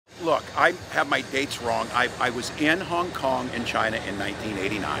Look, I have my dates wrong. I was in Hong Kong and China in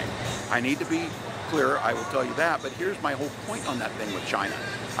 1989. I need to be clear, I will tell you that, but here's my whole point on that thing with China.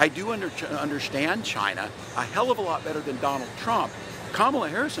 I do understand China a hell of a lot better than Donald Trump. Kamala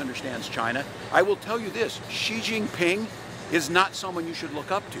Harris understands China. I will tell you this, Xi Jinping is not someone you should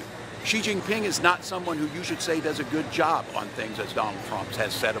look up to. Xi Jinping is not someone who you should say does a good job on things, as Donald Trump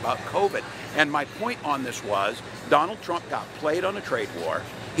has said about COVID. And my point on this was, Donald Trump got played on a trade war.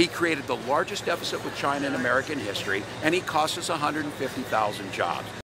 He created the largest deficit with China in American history, and he cost us 150,000 jobs.